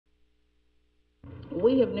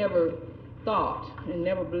we have never thought and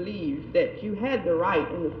never believed that you had the right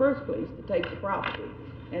in the first place to take the property.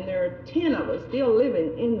 And there are 10 of us still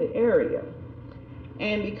living in the area.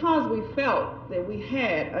 And because we felt that we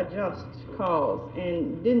had a just cause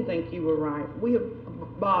and didn't think you were right, we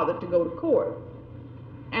have bothered to go to court.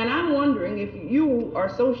 And I'm wondering if you are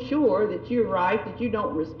so sure that you're right, that you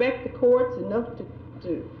don't respect the courts enough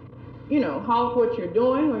to you know, halt what you're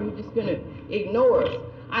doing, or you're just going to ignore us.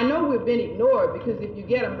 I know we've been ignored because if you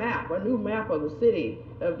get a map, a new map of the city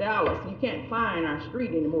of Dallas, you can't find our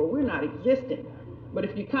street anymore. We're not existent. But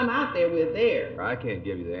if you come out there, we're there. I can't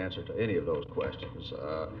give you the answer to any of those questions.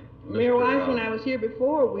 Mayor Weiss, when I was here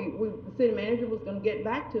before, the city manager was going to get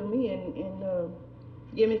back to me and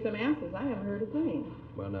give me some answers. I haven't heard a thing.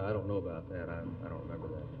 Well, no, I don't know about that. I don't remember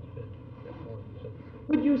that.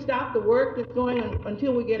 Would you stop the work that's going on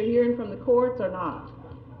until we get a hearing from the courts or not?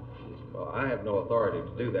 Well, I have no authority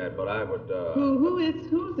to do that, but I would...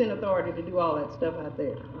 Who's in authority to do all that stuff out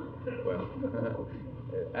there? Well,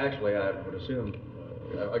 actually, I would assume...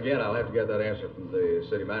 again, I'll have to get that answer from the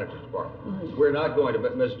city manager's department. Mm-hmm. We're not going to,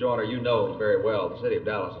 Ms. Joyner, you know very well, the city of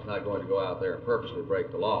Dallas is not going to go out there and purposely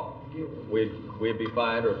break the law. We'd be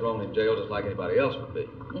fined or thrown in jail just like anybody else would be.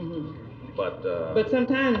 Mm-hmm. But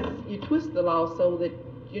sometimes you twist the law so that,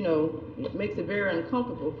 you know, it makes it very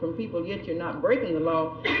uncomfortable from people, yet you're not breaking the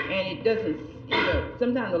law, and it doesn't, you know,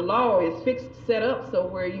 sometimes the law is set up so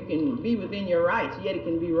where you can be within your rights, yet it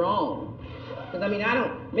can be wrong. Because, I mean,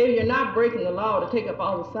 maybe you're not breaking the law to take up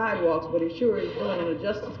all the sidewalks, but it sure is doing an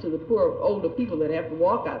injustice to the poor older people that have to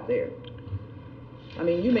walk out there. I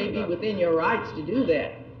mean, you may be within your rights to do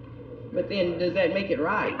that, but then does that make it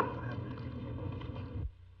right?